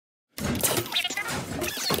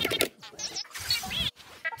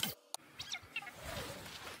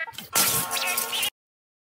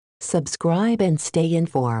Subscribe and stay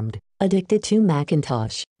informed. Addicted to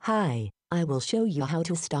Macintosh. Hi, I will show you how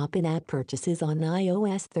to stop in-app purchases on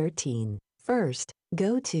iOS 13. First,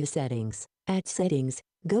 go to Settings. At Settings,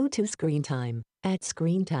 go to Screen Time. At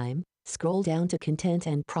Screen Time, scroll down to Content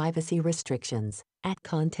and Privacy Restrictions. At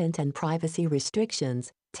Content and Privacy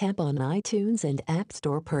Restrictions, tap on iTunes and App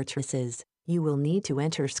Store purchases. You will need to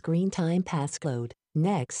enter Screen Time passcode.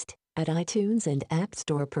 Next, at iTunes and App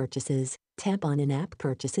Store purchases, tap on in-app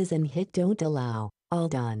purchases and hit Don't Allow. All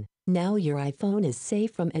done. Now your iPhone is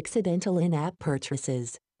safe from accidental in-app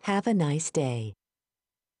purchases. Have a nice day.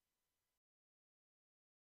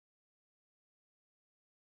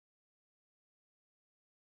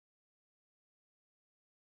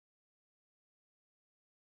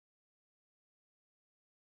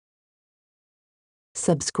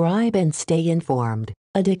 Subscribe and stay informed.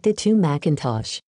 Addicted to Macintosh.